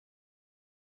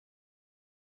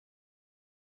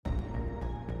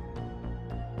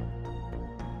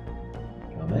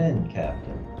Come in,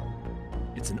 Captain.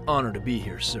 It's an honor to be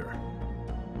here, sir.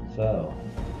 So,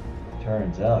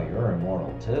 turns out you're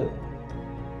immortal too.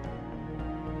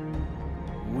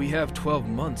 We have 12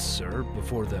 months, sir,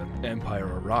 before the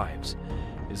Empire arrives.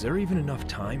 Is there even enough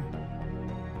time?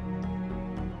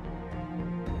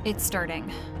 It's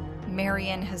starting.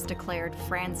 Marion has declared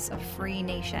France a free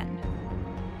nation.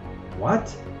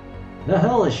 What? The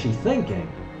hell is she thinking?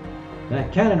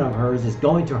 That cannon of hers is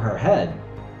going to her head.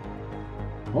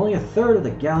 Only a third of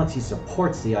the galaxy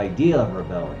supports the idea of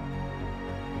rebelling.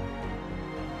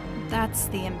 That's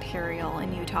the Imperial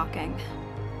in you talking.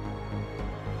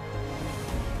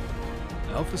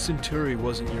 Alpha Centauri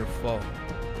wasn't your fault.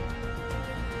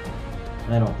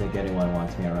 I don't think anyone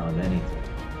wants me around anything.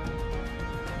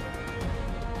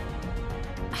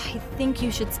 I think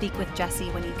you should speak with Jesse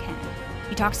when you can.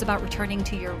 He talks about returning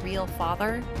to your real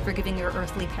father, forgiving your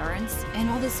earthly parents, and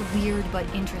all this weird but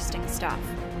interesting stuff.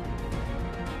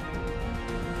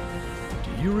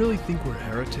 Do you really think we're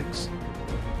heretics?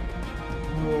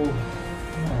 Oh,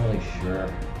 I'm not really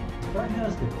sure. Brian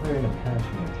has declared independence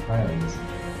from the tyrants,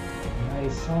 and I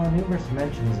saw numerous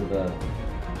mentions of the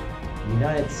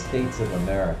United States of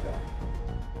America.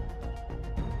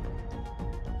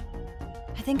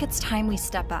 I think it's time we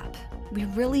step up. We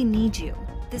really need you.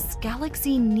 This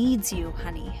galaxy needs you,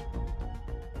 honey.